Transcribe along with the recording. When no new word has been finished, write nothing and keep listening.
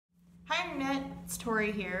It's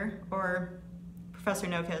Tori here, or Professor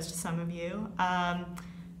Nokes to some of you,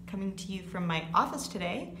 coming to you from my office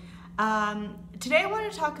today. Today I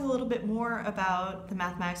want to talk a little bit more about the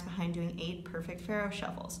mathematics behind doing 8 perfect faro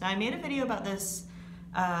shuffles. Now I made a video about this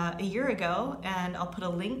a year ago, and I'll put a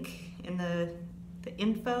link in the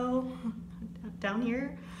info down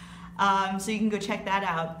here, so you can go check that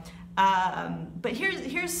out. But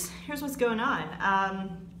here's what's going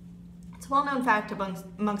on. It's a well-known fact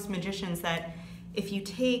amongst magicians that if you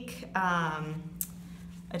take a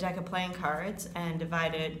deck of playing cards and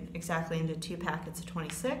divide it exactly into 2 packets of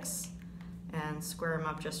 26 and square them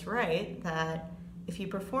up just right, that if you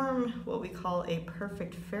perform what we call a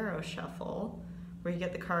perfect faro shuffle, where you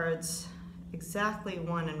get the cards exactly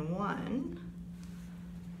 1 and 1,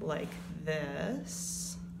 like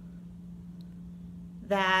this,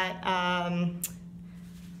 that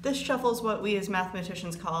this shuffle is what we as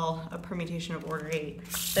mathematicians call a permutation of order 8.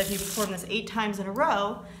 That if you perform this 8 times in a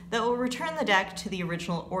row, that will return the deck to the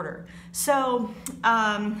original order. So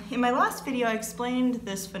in my last video, I explained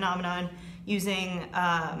this phenomenon using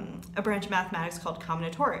a branch of mathematics called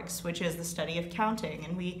combinatorics, which is the study of counting.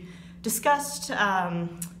 And we discussed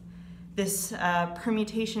this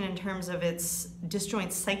permutation in terms of its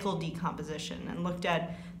disjoint cycle decomposition and looked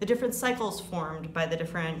at the different cycles formed by the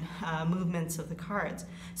different movements of the cards.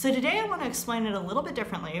 So today I want to explain it a little bit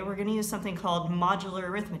differently. We're going to use something called modular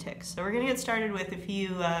arithmetic. So we're going to get started with a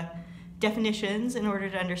few definitions in order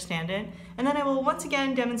to understand it, and then I will once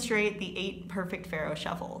again demonstrate the 8 perfect faro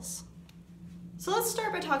shuffles. So let's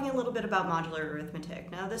start by talking a little bit about modular arithmetic.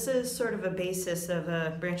 Now this is sort of a basis of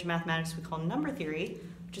a branch of mathematics we call number theory,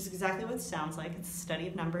 which is exactly what it sounds like. It's the study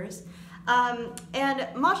of numbers. And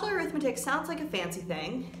modular arithmetic sounds like a fancy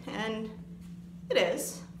thing, and it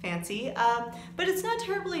is fancy, but it's not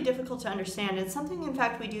terribly difficult to understand. It's something, in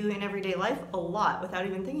fact, we do in everyday life a lot without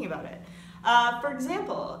even thinking about it. For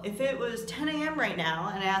example, if it was 10 a.m. right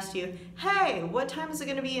now and I asked you, hey, what time is it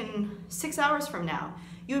going to be in 6 hours from now?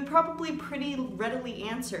 You would probably pretty readily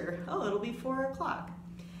answer, oh, it'll be 4 o'clock.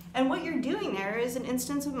 And what you're doing there is an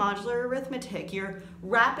instance of modular arithmetic. You're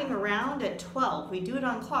wrapping around at 12. We do it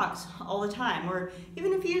on clocks all the time. Or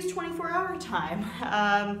even if you use 24-hour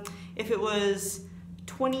time. If it was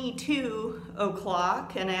 22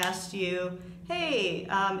 o'clock and I asked you, hey,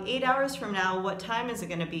 8 hours from now, what time is it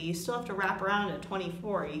going to be? You still have to wrap around at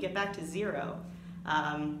 24. You get back to 0.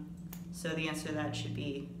 So the answer to that should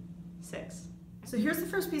be 6. So here's the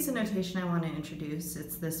first piece of notation I want to introduce.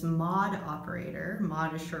 It's this mod operator.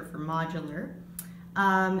 Mod is short for modular.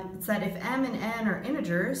 It's that if m and n are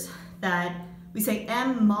integers, that we say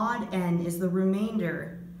m mod n is the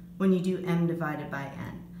remainder when you do m divided by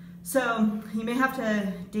n. So you may have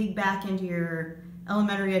to dig back into your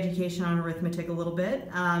elementary education on arithmetic a little bit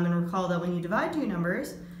and recall that when you divide 2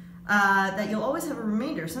 numbers, that you'll always have a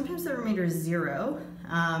remainder. Sometimes the remainder is 0,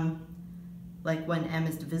 like when m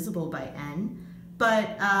is divisible by n. But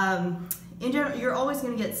in general, you're always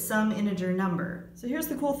going to get some integer number. So here's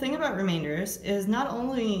the cool thing about remainders is not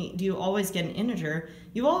only do you always get an integer,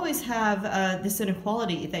 you always have this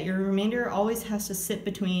inequality that your remainder always has to sit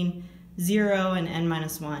between 0 and n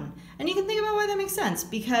minus 1. And you can think about why that makes sense,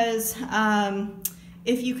 because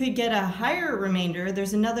if you could get a higher remainder,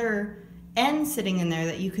 there's another n sitting in there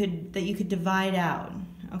that you could divide out.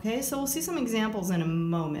 Okay, so we'll see some examples in a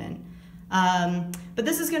moment. But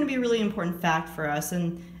this is going to be a really important fact for us,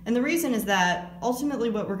 and the reason is that ultimately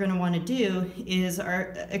what we're going to want to do is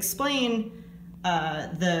explain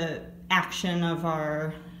the action of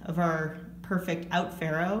our perfect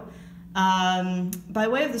out-faro by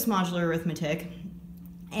way of this modular arithmetic,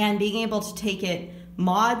 and being able to take it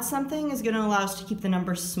mod something is going to allow us to keep the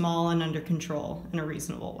number small and under control in a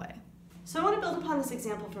reasonable way. So I want to build upon this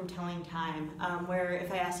example from telling time, where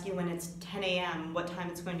if I ask you when it's 10 a.m. what time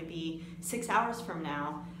it's going to be 6 hours from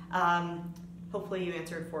now, hopefully you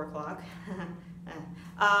answered 4 o'clock.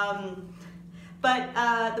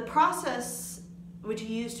 But the process which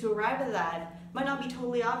you use to arrive at that might not be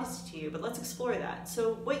totally obvious to you, but let's explore that.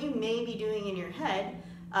 So what you may be doing in your head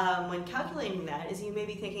when calculating that is you may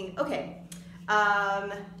be thinking, okay,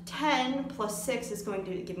 10 plus 6 is going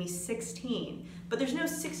to give me 16. But there's no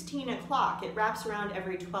 16 o'clock. It wraps around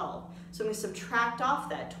every 12. So I'm going to subtract off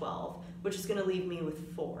that 12, which is going to leave me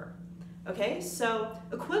with 4. Okay, so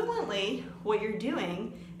equivalently, what you're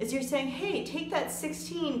doing is you're saying, hey, take that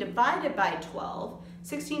 16 divided by 12.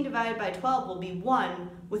 16 divided by 12 will be 1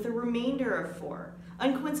 with a remainder of 4.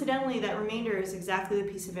 Uncoincidentally, that remainder is exactly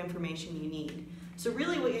the piece of information you need. So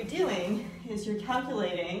really what you're doing is you're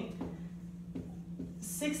calculating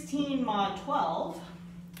 16 mod 12,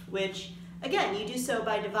 which Again, you do so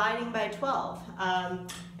by dividing by 12. And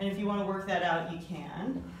if you want to work that out, you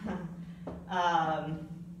can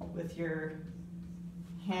with your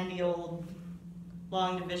handy old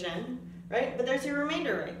long division, right? But there's your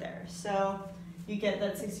remainder right there. So you get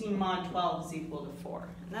that 16 mod 12 is equal to 4.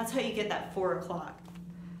 And that's how you get that 4 o'clock.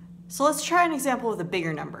 So let's try an example with a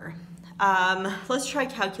bigger number. Let's try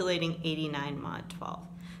calculating 89 mod 12.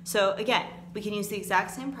 So again, we can use the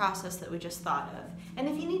exact same process that we just thought of. And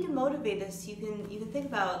if you need to motivate this, you can think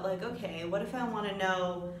about, like, okay, what if I want to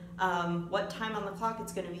know what time on the clock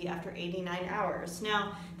it's going to be after 89 hours?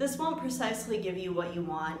 Now, this won't precisely give you what you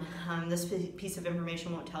want. This piece of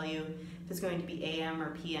information won't tell you if it's going to be AM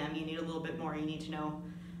or PM. You need a little bit more. You need to know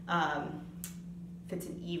if it's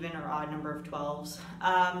an even or odd number of 12s.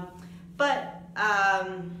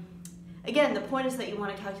 Again, the point is that you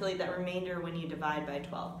want to calculate that remainder when you divide by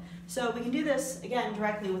 12. So we can do this, again,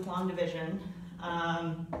 directly with long division.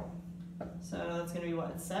 So that's going to be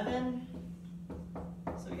what, 7?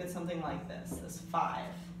 So we get something like this 5.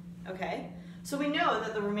 Okay? So we know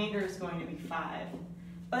that the remainder is going to be 5.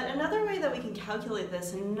 But another way that we can calculate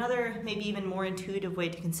this, and another maybe even more intuitive way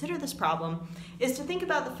to consider this problem, is to think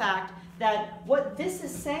about the fact that what this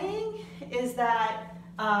is saying is that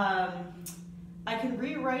I can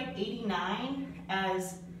rewrite 89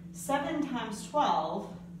 as 7 times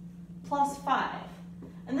 12 plus 5.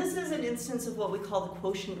 And this is an instance of what we call the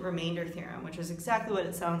quotient remainder theorem, which is exactly what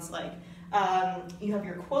it sounds like. You have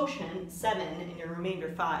your quotient, 7, and your remainder,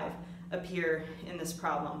 5, appear in this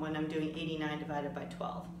problem when I'm doing 89 divided by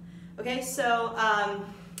 12. Okay, so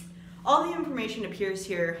all the information appears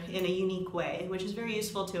here in a unique way, which is very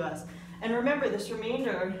useful to us. And remember, this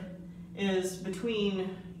remainder is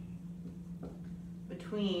between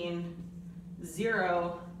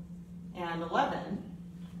 0 and 11,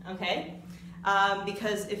 okay?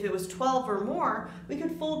 Because if it was 12 or more, we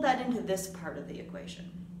could fold that into this part of the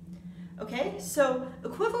equation. Okay, so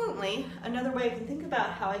equivalently, another way I can think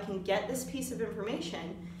about how I can get this piece of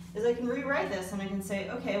information is I can rewrite this and I can say,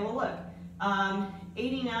 okay, well look,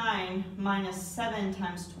 89 minus 7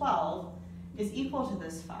 times 12 is equal to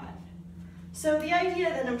this 5. So the idea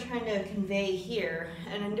that I'm trying to convey here,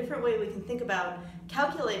 and a different way we can think about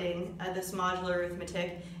calculating this modular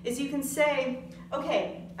arithmetic, is you can say,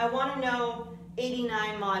 okay, I want to know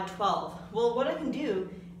 89 mod 12. Well, what I can do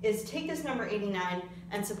is take this number 89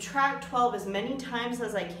 and subtract 12 as many times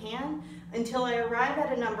as I can until I arrive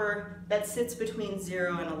at a number that sits between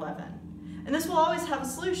 0 and 11. And this will always have a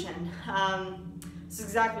solution. This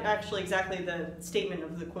is actually exactly the statement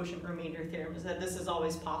of the quotient remainder theorem, is that this is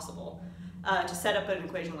always possible. To set up an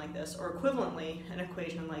equation like this, or equivalently an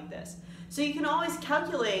equation like this. So you can always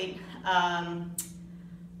calculate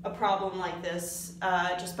a problem like this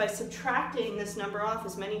just by subtracting this number off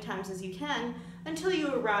as many times as you can until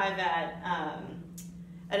you arrive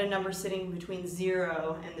at a number sitting between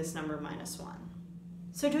 0 and this number minus 1.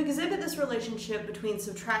 So to exhibit this relationship between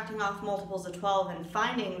subtracting off multiples of 12 and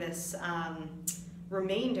finding this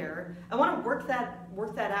remainder, I want to work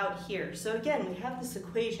that out here. So again, we have this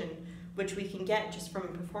equation which we can get just from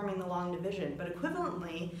performing the long division. But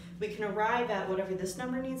equivalently, we can arrive at whatever this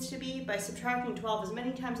number needs to be by subtracting 12 as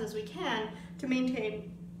many times as we can to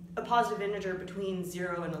maintain a positive integer between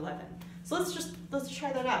 0 and 11. So let's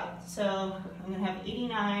try that out. So I'm going to have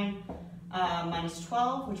 89 minus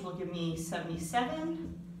 12, which will give me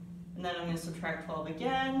 77. And then I'm going to subtract 12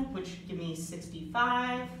 again, which should give me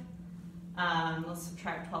 65. Let's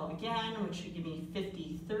subtract 12 again, which should give me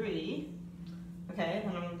 53. Okay,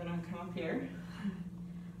 then I'm going to come up here.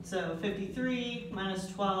 So 53 minus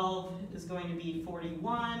 12 is going to be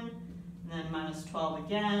 41, and then minus 12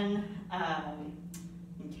 again.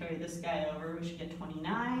 And carry this guy over, we should get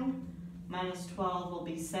 29. Minus 12 will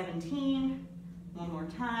be 17. One more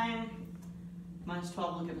time. Minus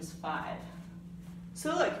 12 will give us 5.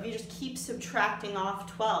 So look, if you just keep subtracting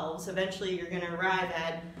off 12s, eventually you're going to arrive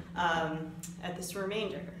at this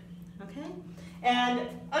remainder. Okay? And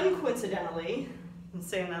uncoincidentally, I'm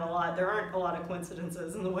saying that a lot, there aren't a lot of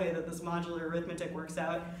coincidences in the way that this modular arithmetic works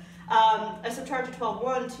out. I subtracted 12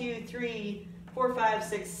 1, 2, 3, 4, 5,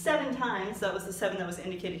 6, 7 times. That was the 7 that was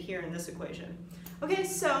indicated here in this equation. Okay,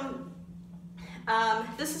 so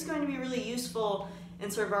this is going to be really useful in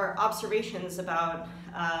sort of our observations about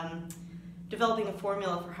developing a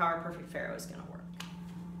formula for how our perfect faro is going to work.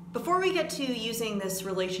 Before we get to using this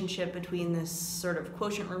relationship between this sort of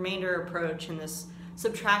quotient remainder approach and this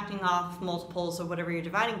subtracting off multiples of whatever you're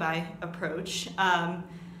dividing by approach,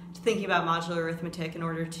 thinking about modular arithmetic in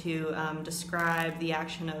order to describe the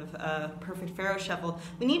action of a perfect faro shuffle,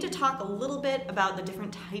 we need to talk a little bit about the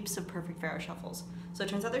different types of perfect faro shuffles. So it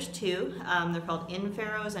turns out there's two. They're called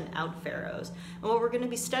in-faros and out-faros. And what we're going to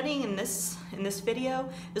be studying in this video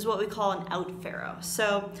is what we call an out-faro.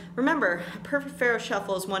 So remember, a perfect faro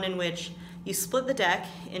shuffle is one in which you split the deck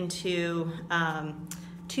into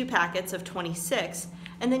 2 packets of 26,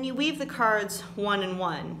 and then you weave the cards 1 and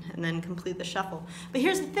 1 and then complete the shuffle. But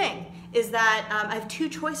here's the thing, is that I have 2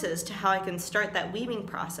 choices to how I can start that weaving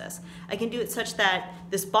process. I can do it such that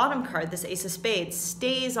this bottom card, this ace of spades,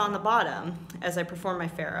 stays on the bottom as I perform my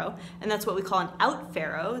faro, and that's what we call an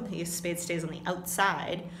out-faro. The ace of spades stays on the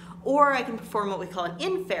outside. Or I can perform what we call an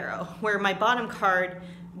in-faro, where my bottom card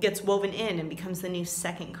gets woven in and becomes the new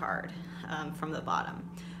second card from the bottom.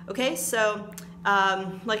 Okay, so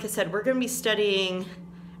like I said, we're going to be studying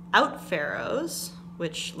out-faros,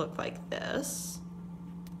 which look like this.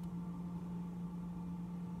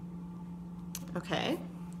 Okay,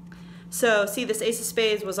 so see, this ace of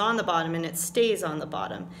spades was on the bottom and it stays on the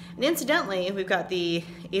bottom. And incidentally, we've got the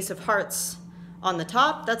ace of hearts on the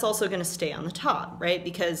top. That's also going to stay on the top, right?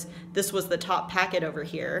 Because this was the top packet over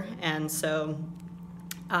here, and so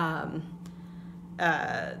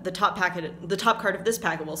the top card of this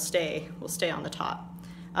packet will stay on the top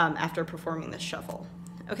after performing this shuffle.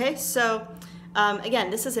 Okay, so again,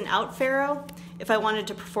 this is an out-faro. If I wanted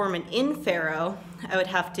to perform an in-faro, I would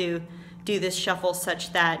have to do this shuffle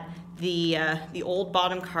such that the old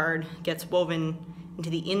bottom card gets woven into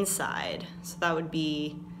the inside. So that would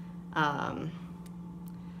be that'd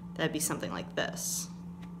be something like this,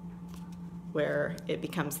 where it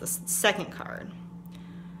becomes the second card.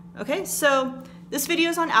 Okay, so this video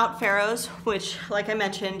is on out-faros, which, like I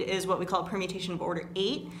mentioned, is what we call a permutation of order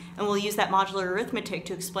 8, and we'll use that modular arithmetic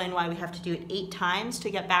to explain why we have to do it 8 times to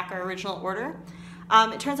get back our original order.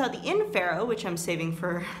 It turns out the in-faro, which I'm saving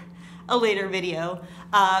for a later video,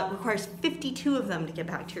 requires 52 of them to get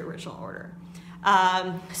back to your original order.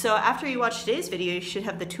 So after you watch today's video, you should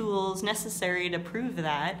have the tools necessary to prove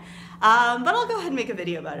that, but I'll go ahead and make a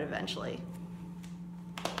video about it eventually.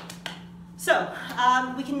 So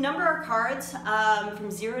we can number our cards from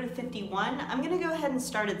 0 to 51. I'm going to go ahead and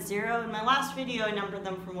start at 0. In my last video, I numbered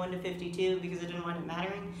them from 1 to 52 because I didn't want it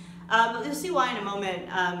mattering. But you'll see why in a moment,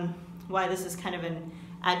 why this is kind of an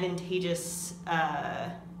advantageous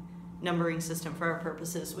numbering system for our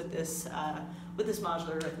purposes with this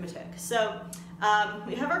modular arithmetic. So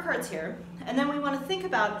we have our cards here, and then we want to think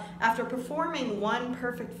about, after performing one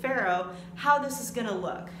perfect faro, how this is going to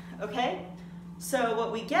look. Okay? So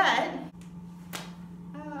what we get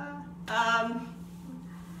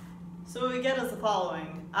is the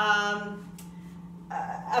following. After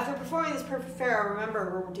performing this perfect faro,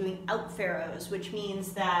 remember we're doing out-faros, which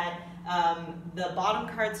means that the bottom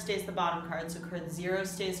card stays the bottom card, so card 0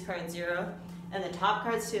 stays card 0, and the top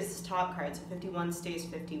card stays the top card, so 51 stays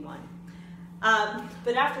 51.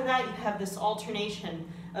 But after that, you have this alternation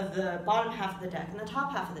of the bottom half of the deck and the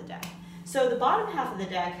top half of the deck. So the bottom half of the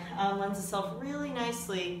deck lends itself really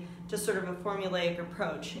nicely to sort of a formulaic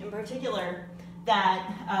approach. In particular,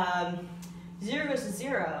 that 0 goes to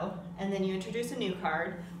 0, and then you introduce a new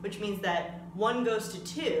card, which means that 1 goes to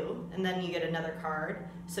 2, and then you get another card.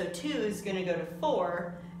 So 2 is going to go to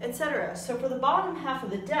 4, etc. So for the bottom half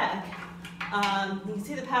of the deck, you can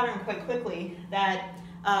see the pattern quite quickly that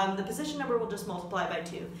the position number will just multiply by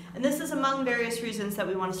 2. And this is among various reasons that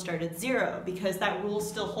we want to start at 0, because that rule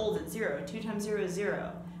still holds at 0. 2 times 0 is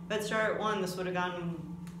 0. If I'd started at 1, this would have gone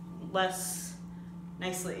less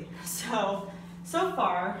nicely. So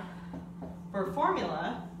far, for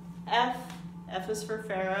formula, F is for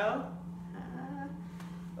faro.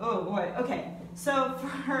 Oh boy, okay. So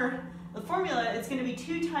for the formula, it's going to be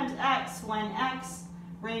 2 times x when x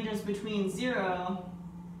ranges between 0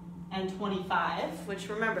 and 25, which,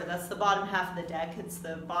 remember, that's the bottom half of the deck. It's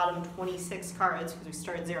the bottom 26 cards because we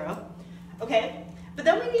start at 0. Okay, but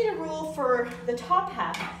then we need a rule for the top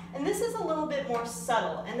half, and this is a little bit more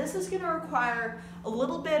subtle, and this is going to require a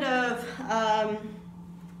little bit of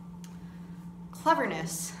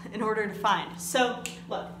cleverness in order to find. So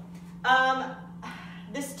look,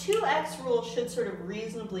 this 2x rule should sort of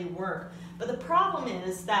reasonably work, but the problem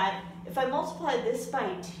is that if I multiply this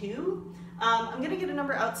by 2, I'm going to get a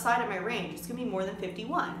number outside of my range. It's going to be more than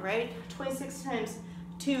 51, right? 26 times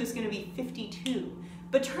 2 is going to be 52.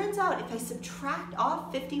 But turns out if I subtract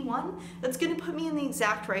off 51, that's going to put me in the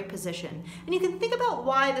exact right position. And you can think about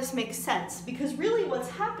why this makes sense, because really what's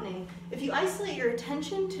happening, if you isolate your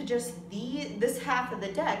attention to just this half of the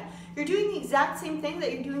deck, you're doing the exact same thing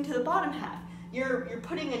that you're doing to the bottom half. You're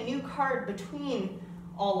putting a new card between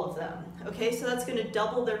all of them. Okay, so that's going to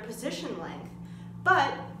double their position length.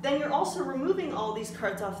 But then you're also removing all these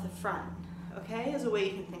cards off the front, okay, is a way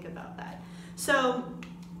you can think about that. So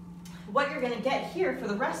what you're going to get here for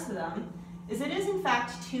the rest of them is it is in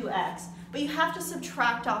fact 2x, but you have to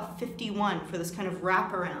subtract off 51 for this kind of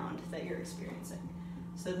wraparound that you're experiencing.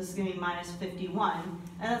 So this is going to be minus 51,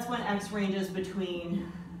 and that's when x ranges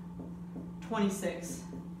between 26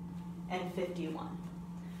 and 51.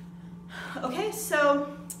 Okay,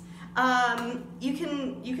 so you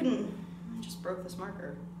can I just broke this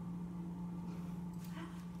marker.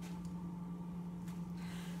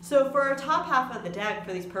 So for our top half of the deck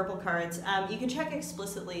for these purple cards, you can check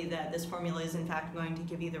explicitly that this formula is in fact going to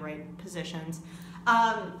give you the right positions.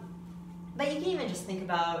 But you can even just think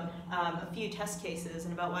about a few test cases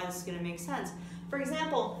and about why this is going to make sense. For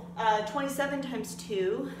example, 27 times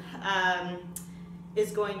 2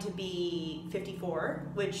 is going to be 54,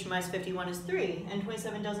 which minus 51 is 3, and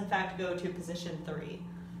 27 does in fact go to position 3.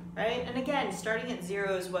 Right? And again, starting at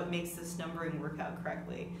 0 is what makes this numbering work out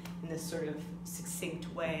correctly in this sort of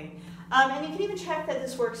succinct way. And you can even check that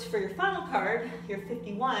this works for your final card, your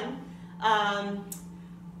 51,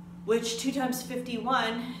 which 2 times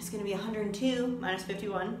 51 is going to be 102 minus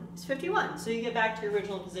 51 is 51. So you get back to your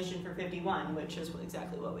original position for 51, which is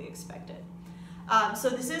exactly what we expected. So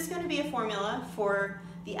this is going to be a formula for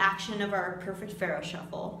the action of our perfect faro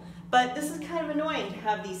shuffle. But this is kind of annoying to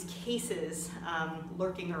have these cases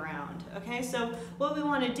lurking around. Okay, so what we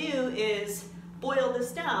want to do is boil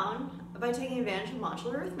this down by taking advantage of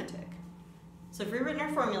modular arithmetic. So I've rewritten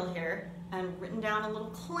our formula here and written down a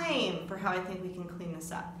little claim for how I think we can clean this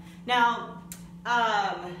up. Now,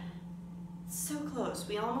 so close.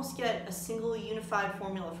 We almost get a single unified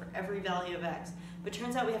formula for every value of x. But it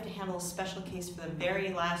turns out we have to handle a special case for the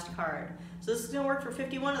very last card. So this is going to work for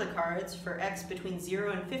 51 of the cards for x between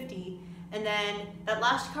 0 and 50. And then that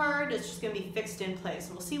last card is just going to be fixed in place.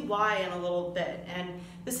 And we'll see why in a little bit. And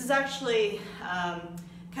this is actually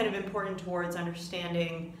kind of important towards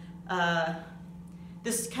understanding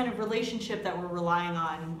this kind of relationship that we're relying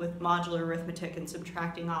on with modular arithmetic and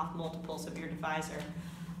subtracting off multiples of your divisor.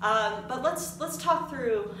 But let's talk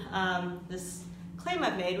through this claim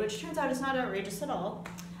I've made, which turns out is not outrageous at all,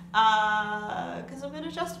 because I'm going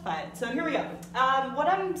to justify it. So here we go. What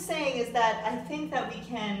I'm saying is that I think that we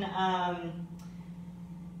can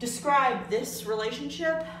describe this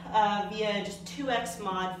relationship via just 2x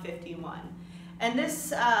mod 51. And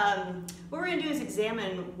this, what we're going to do is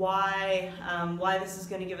examine why this is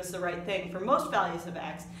going to give us the right thing for most values of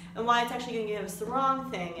x, and why it's actually going to give us the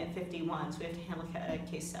wrong thing at 51, so we have to handle a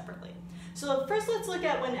case separately. So first let's look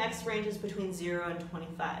at when x ranges between 0 and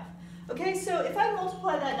 25. Okay, so if I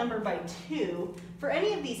multiply that number by 2, for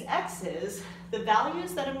any of these x's, the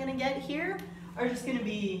values that I'm going to get here are just going to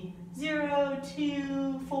be 0,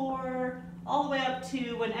 2, 4, all the way up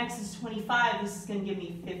to when x is 25, this is going to give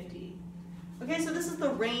me 50. Okay, so this is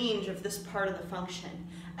the range of this part of the function.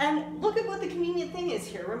 And look at what the convenient thing is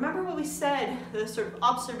here. Remember what we said, the sort of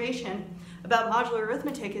observation about modular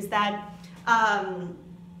arithmetic is that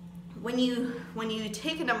when you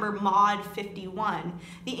take a number mod 51,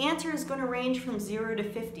 the answer is going to range from 0 to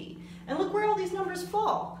 50. And look where all these numbers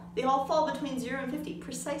fall. They all fall between 0 and 50,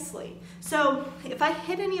 precisely. So if I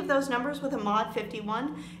hit any of those numbers with a mod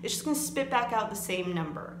 51, it's just going to spit back out the same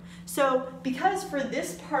number. So because for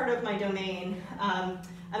this part of my domain, I'm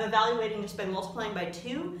evaluating just by multiplying by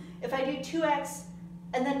 2, if I do 2x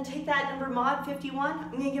and then take that number mod 51,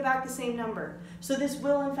 I'm going to get back the same number. So this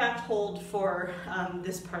will in fact hold for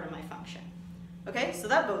this part of my function. Okay, so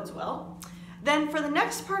that bodes well. Then for the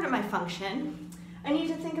next part of my function, I need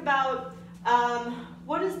to think about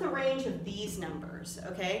what is the range of these numbers,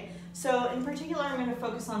 okay? So in particular, I'm going to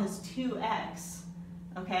focus on this 2x,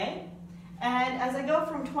 okay? And as I go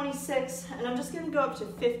from 26, and I'm just going to go up to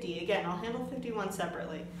 50, again, I'll handle 51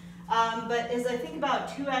 separately. But as I think about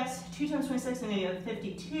 2x, 2 times 26, I'm going to go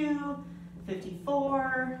 52,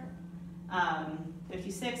 54,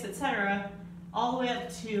 56, etc., all the way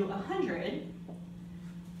up to 100,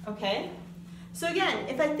 okay? So again,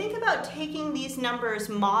 if I think about taking these numbers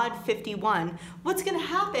mod 51, what's going to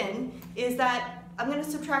happen is that I'm going to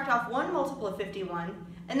subtract off one multiple of 51,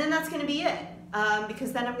 and then that's going to be it,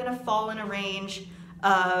 because then I'm going to fall in a range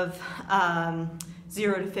of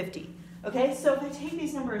 0 to 50. Okay, so if I take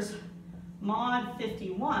these numbers mod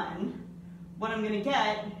 51, what I'm going to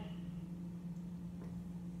get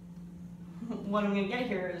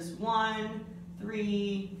here is 1,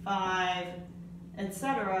 3, 5,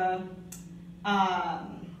 etc.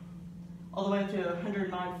 All the way up to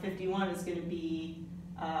 100 mod 51 is going to be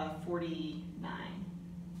 49.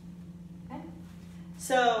 Okay?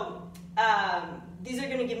 So these are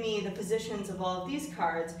going to give me the positions of all of these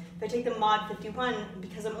cards. If I take the mod 51,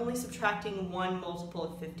 because I'm only subtracting one multiple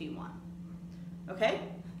of 51. Okay?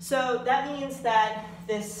 So that means that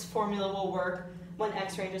this formula will work when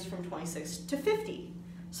x ranges from 26 to 50.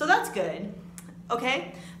 So that's good.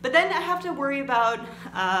 Okay? But then I have to worry about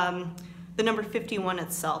the number 51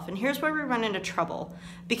 itself. And here's where we run into trouble.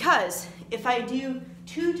 Because if I do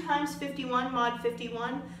 2 times 51 mod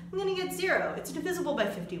 51, I'm going to get 0. It's divisible by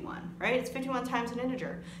 51, right? It's 51 times an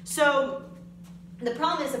integer. So the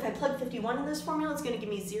problem is if I plug 51 in this formula, it's going to give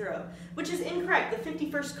me 0, which is incorrect. The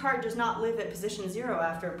 51st card does not live at position 0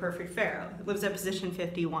 after a perfect faro. It lives at position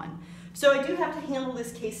 51. So I do have to handle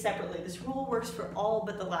this case separately. This rule works for all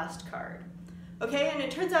but the last card. Okay, and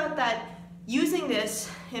it turns out that using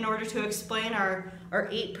this in order to explain our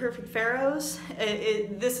 8 perfect faros,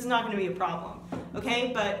 this is not going to be a problem.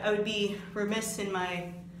 Okay, but I would be remiss in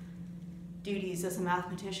my duties as a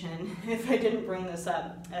mathematician if I didn't bring this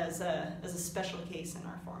up as a special case in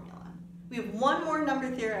our formula. We have one more number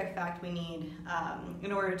theoretic fact we need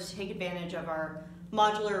in order to take advantage of our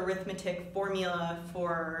modular arithmetic formula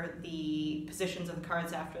for the positions of the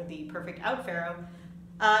cards after the perfect out-faro,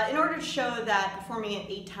 in order to show that performing it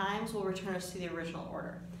 8 times will return us to the original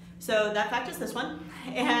order. So that fact is this one,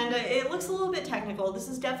 and it looks a little bit technical. This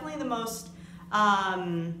is definitely the most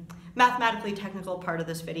mathematically technical part of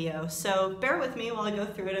this video, so bear with me while I go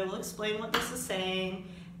through it. I will explain what this is saying,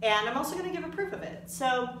 and I'm also going to give a proof of it.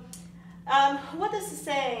 So what this is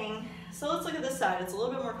saying, so let's look at this side. It's a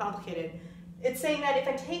little bit more complicated. It's saying that if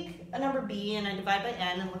I take a number b and I divide by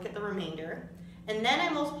n and look at the remainder, and then I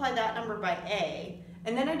multiply that number by a,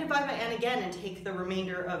 and then I divide by n again and take the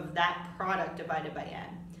remainder of that product divided by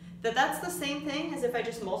n, that's the same thing as if I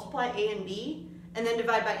just multiply a and b and then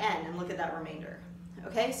divide by n and look at that remainder.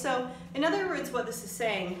 Okay, so in other words, what this is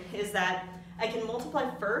saying is that I can multiply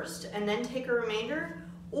first and then take a remainder,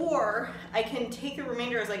 or I can take the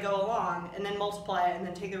remainder as I go along and then multiply it and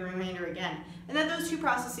then take the remainder again. And then those two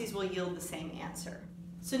processes will yield the same answer.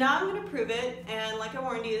 So now I'm going to prove it, and like I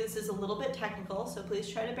warned you, this is a little bit technical, so please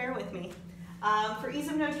try to bear with me. For ease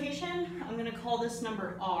of notation, I'm going to call this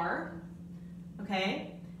number r,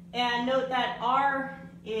 okay? And note that r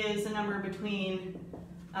is a number between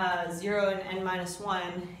 0 and n minus 1,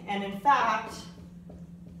 and in fact,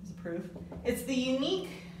 as a proof, it's the unique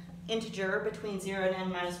integer between 0 and n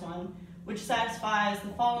minus 1, which satisfies the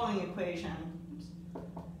following equation.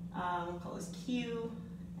 We'll call this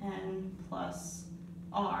qn plus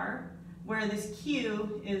r, where this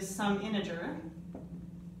q is some integer.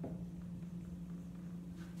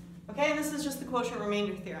 Okay, and this is just the quotient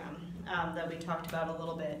remainder theorem that we talked about a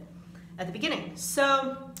little bit at the beginning.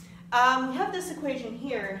 So we have this equation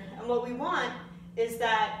here, and what we want is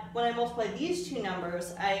that when I multiply these two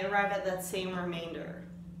numbers, I arrive at that same remainder.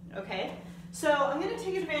 Okay, so I'm going to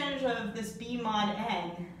take advantage of this b mod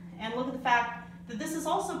n and look at the fact that this is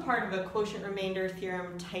also part of a quotient remainder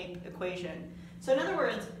theorem type equation. So in other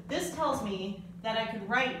words, this tells me that I could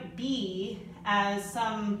write b as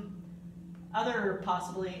some other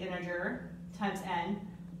possibly integer times n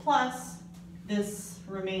plus this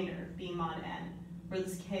remainder, b mod n, where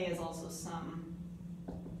this k is also some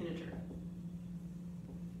integer.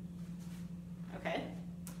 Okay?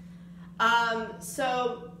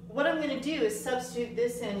 So what I'm going to do is substitute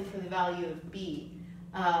this in for the value of b.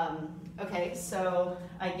 Okay, so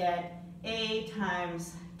I get a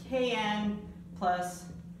times kn plus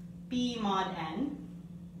b mod n,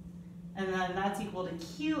 and then that's equal to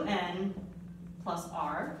qn plus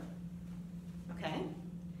r. Okay?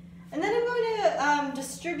 And then I'm going to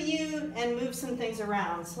distribute and move some things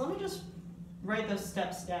around. So let me just write those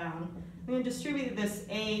steps down. I'm going to distribute this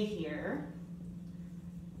a here.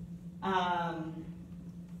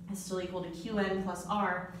 Is still equal to qn plus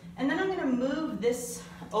r. And then I'm going to move this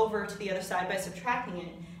over to the other side by subtracting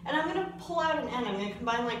it. And I'm going to pull out an n. I'm going to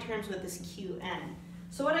combine like terms with this qn.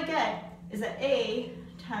 So what I get is that a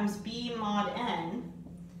times b mod n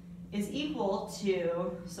is equal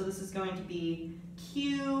to, so this is going to be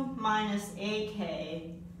q minus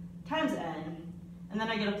ak times n, and then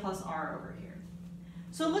I get a plus r over here.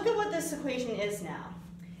 So look at what this equation is now.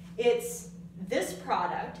 It's this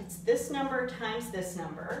product, it's this number times this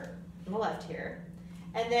number on the left here,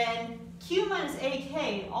 and then q minus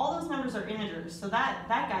ak, all those numbers are integers, so that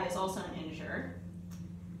guy is also an integer.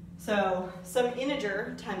 So some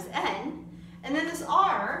integer times n, and then this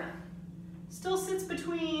r still sits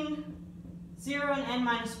between 0 and n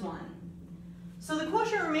minus 1. So the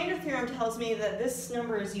quotient remainder theorem tells me that this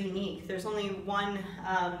number is unique. There's only one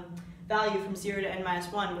value from 0 to n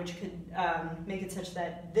minus 1, which could make it such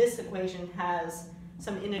that this equation has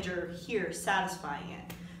some integer here satisfying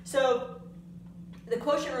it. So the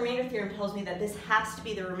quotient remainder theorem tells me that this has to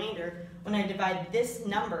be the remainder when I divide this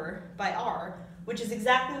number by r, which is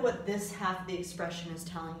exactly what this half of the expression is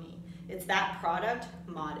telling me. It's that product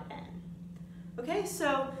mod n. Okay,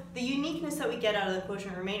 so the uniqueness that we get out of the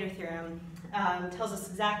quotient remainder theorem tells us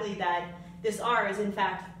exactly that this r is in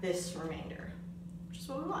fact this remainder, which is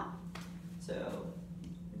what we want. So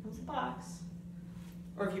here comes the box,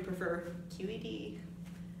 or if you prefer, QED.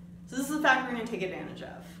 So this is the fact we're going to take advantage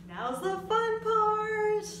of. Now's the fun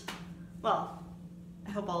part! Well,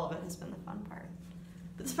 I hope all of it has been the fun part.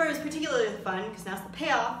 But this part is particularly fun because now's the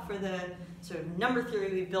payoff for the sort of number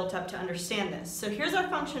theory we've built up to understand this. So here's our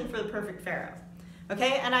function for the perfect faro.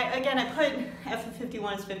 Okay, and I put f of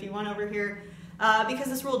 51 as 51 over here because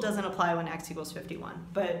this rule doesn't apply when x equals 51,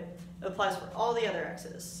 but it applies for all the other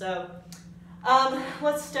x's. So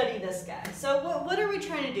let's study this guy. So what are we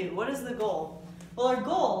trying to do? What is the goal? Well, our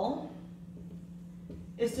goal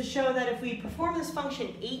is to show that if we perform this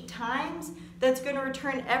function 8 times, that's going to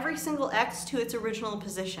return every single x to its original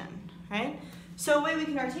position, right? So a way we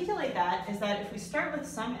can articulate that is that if we start with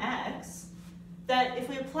some x, that if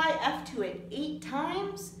we apply f to it 8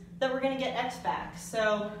 times, that we're going to get x back.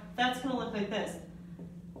 So that's going to look like this.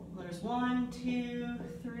 There's 1, 2,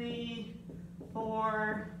 3,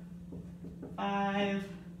 4, 5,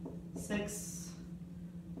 6,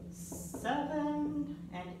 7,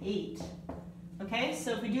 and 8. Okay,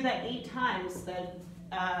 so if we do that 8 times, that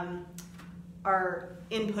our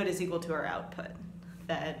input is equal to our output.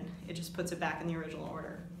 That it just puts it back in the original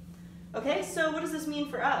order. Okay, so what does this mean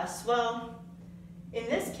for us? Well, in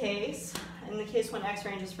this case, in the case when x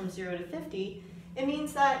ranges from 0 to 50, it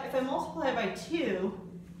means that if I multiply by 2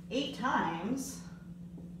 8 times,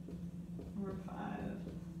 over 5,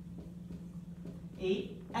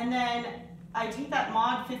 8, and then I take that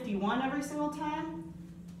mod 51 every single time,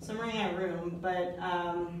 so I'm running out of room, but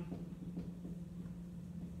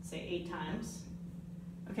say 8 times.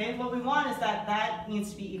 Okay, what we want is that that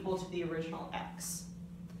needs to be equal to the original x.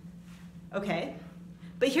 Okay,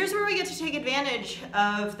 but here's where we get to take advantage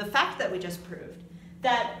of the fact that we just proved,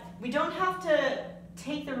 that we don't have to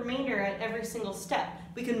take the remainder at every single step.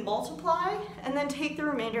 We can multiply and then take the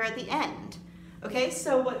remainder at the end. Okay,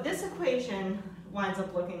 so what this equation winds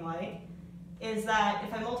up looking like is that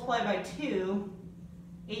if I multiply by 2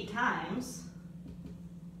 8 times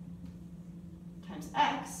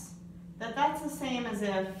x, that's the same as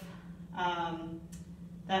if, and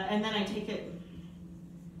then I take it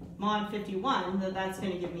mod 51, that's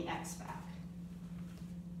going to give me x back.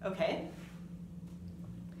 Okay,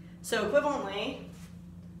 so equivalently,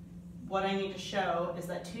 what I need to show is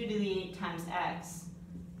that 2 to the 8 times x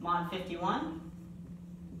mod 51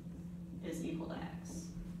 is equal to x.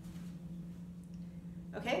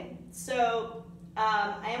 Okay, so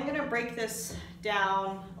I am going to break this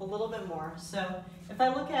down a little bit more. So if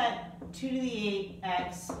I look at 2 to the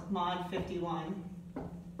 8x mod 51,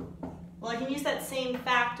 well, I can use that same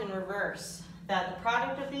fact in reverse, that the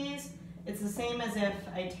product of these, it's the same as if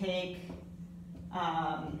I take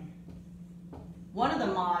one of the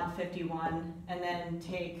mod 51 and then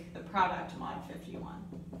take the product mod 51.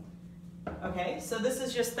 Okay, so this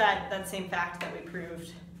is just that same fact that we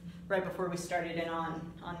proved right before we started in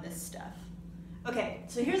on this stuff. Okay,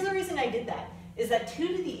 so here's the reason I did that, is that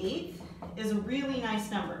 2 to the 8th is a really nice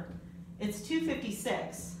number. It's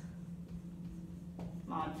 256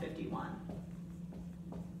 mod 51.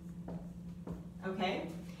 Okay,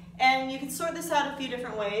 and you can sort this out a few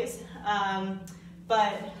different ways,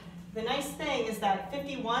 but the nice thing is that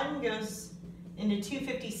 51 goes into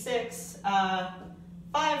 256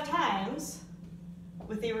 5 times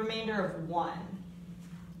with a remainder of 1.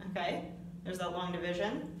 Okay, there's that long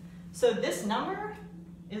division. So this number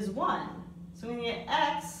is 1. So we're going to get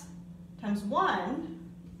x times 1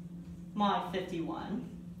 mod 51,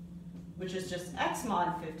 which is just x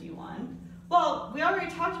mod 51. Well, we already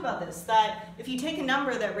talked about this, that if you take a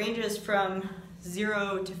number that ranges from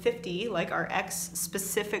 0 to 50, like our x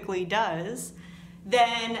specifically does,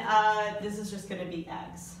 then this is just going to be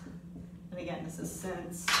x. And again, this is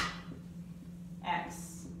since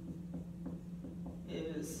x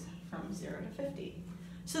is from 0 to 50.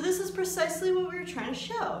 So this is precisely what we were trying to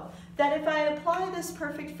show, that if I apply this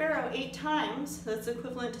perfect faro 8 times, that's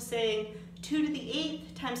equivalent to saying 2 to the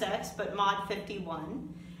 8th times x, but mod 51,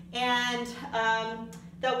 and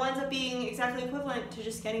that winds up being exactly equivalent to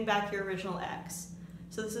just getting back your original x.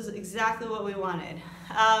 So this is exactly what we wanted.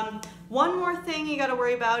 One more thing you got to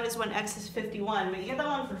worry about is when x is 51, but you get that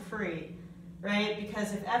one for free, right?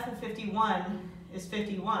 Because if f of 51 is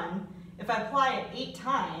 51, if I apply it 8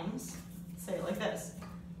 times, say it like this,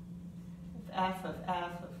 if f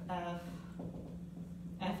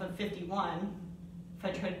of 51 if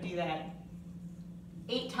I try to do that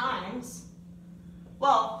 8 times,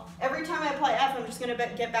 well, every time I apply f, I'm just going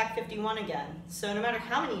to get back 51 again. So no matter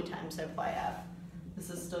how many times I apply f, this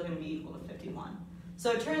is still going to be equal to 51.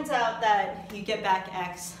 So it turns out that you get back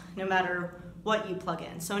x no matter what you plug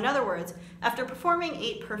in. So in other words, after performing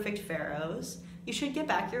 8 perfect faros, you should get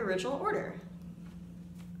back your original order.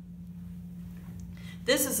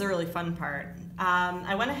 This is the really fun part.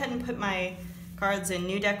 I went ahead and put my cards in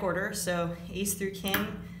new deck order, so ace through king,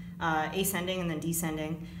 ascending and then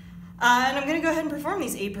descending. And I'm going to go ahead and perform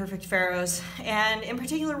these 8 perfect faros. And in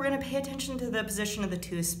particular, we're going to pay attention to the position of the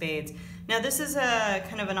 2 of spades. Now this is a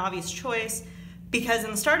kind of an obvious choice because in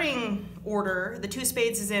the starting order, the 2 of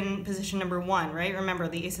spades is in position number 1, right? Remember,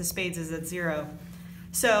 the ace of spades is at 0.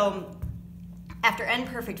 So after n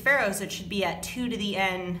perfect faros, it should be at 2 to the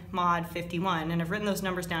n mod 51. And I've written those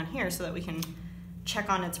numbers down here so that we can check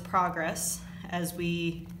on its progress as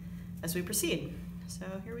we proceed. So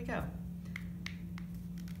here we go.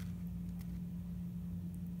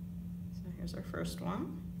 So here's our first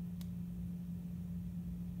one.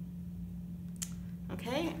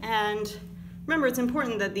 Okay, and remember, it's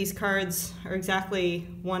important that these cards are exactly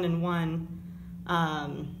 1 and 1,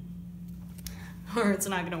 or it's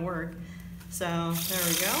not going to work. So there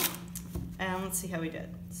we go, and let's see how we did.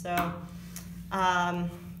 So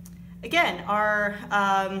again, our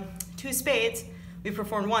 2 of spades, we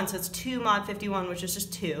performed 1, so it's 2 mod 51, which is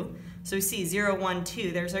just 2. So we see 0, 1,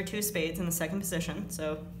 2, there's our 2 of spades in the second position,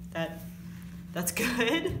 so that's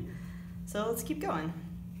good. So let's keep going.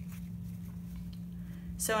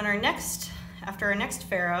 So in our after our next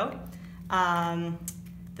faro,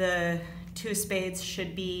 the 2 of spades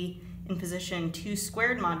should be in position 2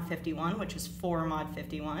 squared mod 51, which is 4 mod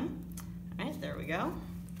 51. All right, there we go.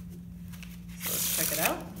 So let's check it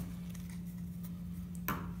out.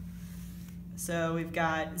 So we've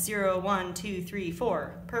got 0, 1, 2, 3,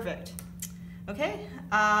 4. Perfect. Okay,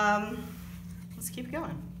 let's keep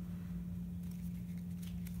going.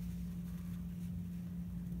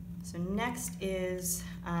 So next is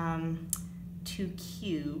 2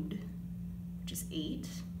 cubed, which is 8.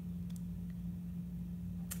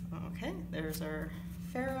 Okay, there's our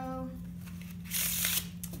faro.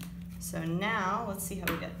 So now, let's see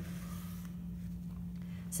how we did.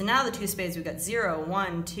 So now the 2 of spades, we've got 0,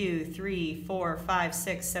 1, 2, 3, 4, 5,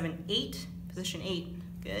 6, 7, 8. Position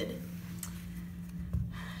 8, good.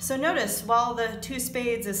 So notice, while the 2 of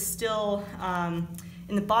spades is still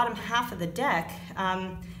in the bottom half of the deck,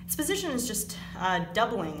 its position is just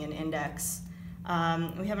doubling in index.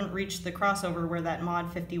 We haven't reached the crossover where that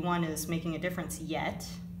mod 51 is making a difference yet.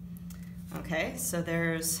 Okay, so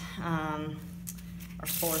there's our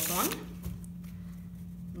fourth one.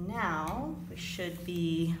 Now we should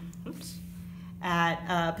be,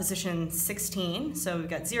 at position 16. So we've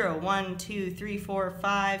got 0, 1, 2, 3, 4,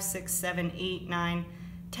 5, 6, 7, 8, 9,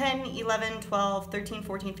 10, 11, 12, 13,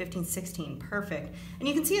 14, 15, 16. Perfect. And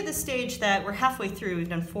you can see at this stage that we're halfway through. We've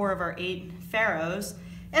done 4 of our 8 faros.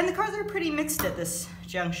 And the cards are pretty mixed at this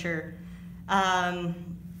juncture.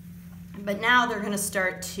 But now they're going to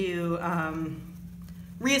start to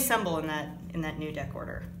reassemble in that new deck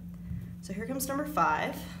order. So here comes number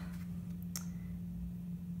 5.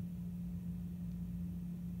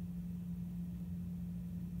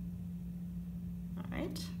 All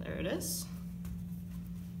right, there it is.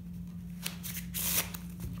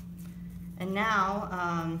 And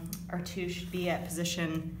now our 2 should be at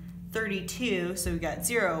position 32. So we've got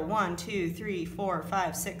 0, 1, 2, 3, 4,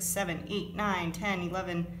 5, 6, 7, 8, 9, 10,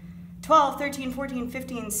 11, 12, 13, 14,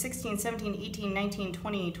 15, 16, 17, 18, 19,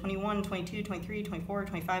 20, 21, 22, 23, 24,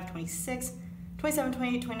 25, 26, 27,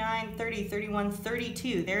 28, 29, 30, 31,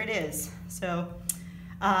 32. There it is. So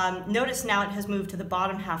notice now it has moved to the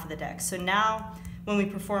bottom half of the deck. So now when we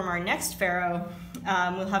perform our next faro,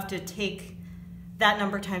 we'll have to take that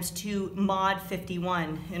number times 2 mod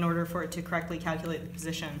 51 in order for it to correctly calculate the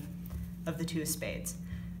position of the 2 of spades.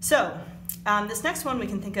 So this next one we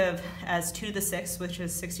can think of as 2 to the 6th, which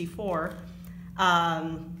is 64,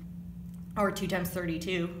 or 2 times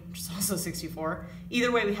 32, which is also 64.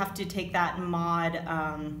 Either way, we have to take that mod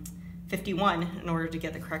 51 in order to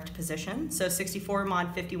get the correct position. So 64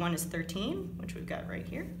 mod 51 is 13, which we've got right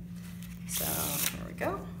here. So there we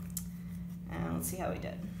go. And let's see how we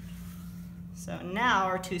did. So now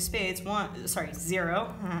our 2 spades,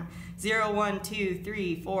 0, 0, 1, 2,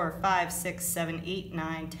 3, 4, 5, 6, 7, 8,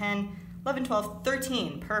 9, 10, 11, 12,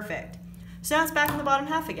 13, perfect. So now it's back in the bottom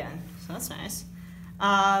half again, so that's nice.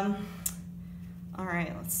 All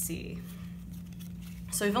right, let's see.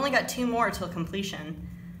 So we've only got 2 more till completion.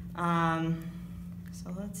 So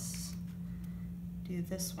let's do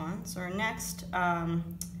this one. So our next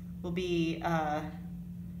will be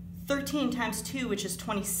 13 times 2, which is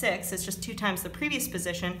 26. It's just 2 times the previous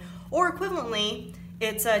position. Or equivalently,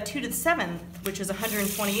 it's 2 to the 7th, which is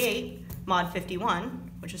 128 mod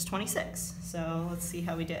 51, which is 26. So let's see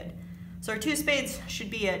how we did. So our 2 spades should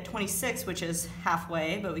be at 26, which is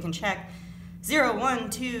halfway, but we can check. 0,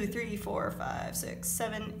 1, 2, 3, 4, 5, 6,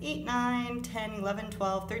 7, 8, 9, 10, 11,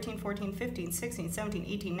 12, 13, 14, 15, 16, 17,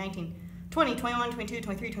 18, 19, 20, 21, 22,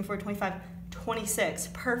 23, 24, 25, 26.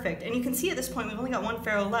 Perfect. And you can see at this point we've only got 1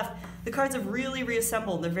 faro left. The cards have really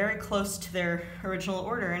reassembled. They're very close to their original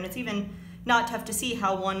order, and it's even not tough to see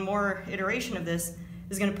how one more iteration of this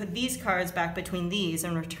is going to put these cards back between these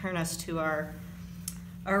and return us to our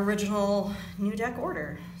original new deck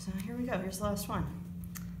order. So here we go. Here's the last one.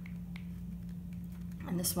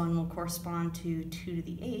 And this one will correspond to 2 to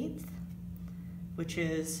the 8th, which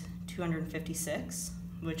is 256,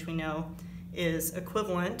 which we know is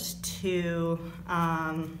equivalent to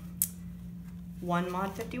 1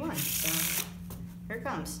 mod 51. So here it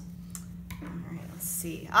comes. All right, let's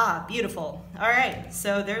see. Ah, beautiful. All right,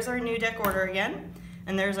 so there's our new deck order again.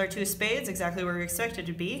 And there's our 2 spades, exactly where we expected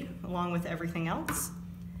to be, along with everything else.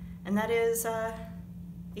 And that is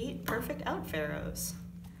 8 perfect out-faros.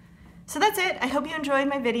 So that's it. I hope you enjoyed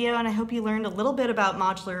my video, and I hope you learned a little bit about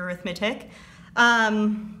modular arithmetic.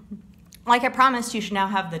 Like I promised, you should now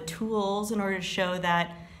have the tools in order to show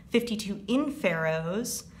that 52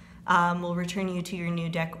 in-faros will return you to your new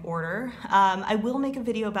deck order. I will make a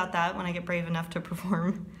video about that when I get brave enough to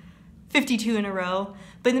perform 52 in a row.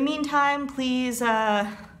 But in the meantime, please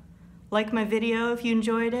like my video if you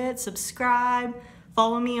enjoyed it, subscribe,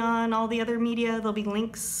 follow me on all the other media. There'll be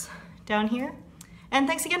links down here. And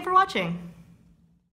thanks again for watching.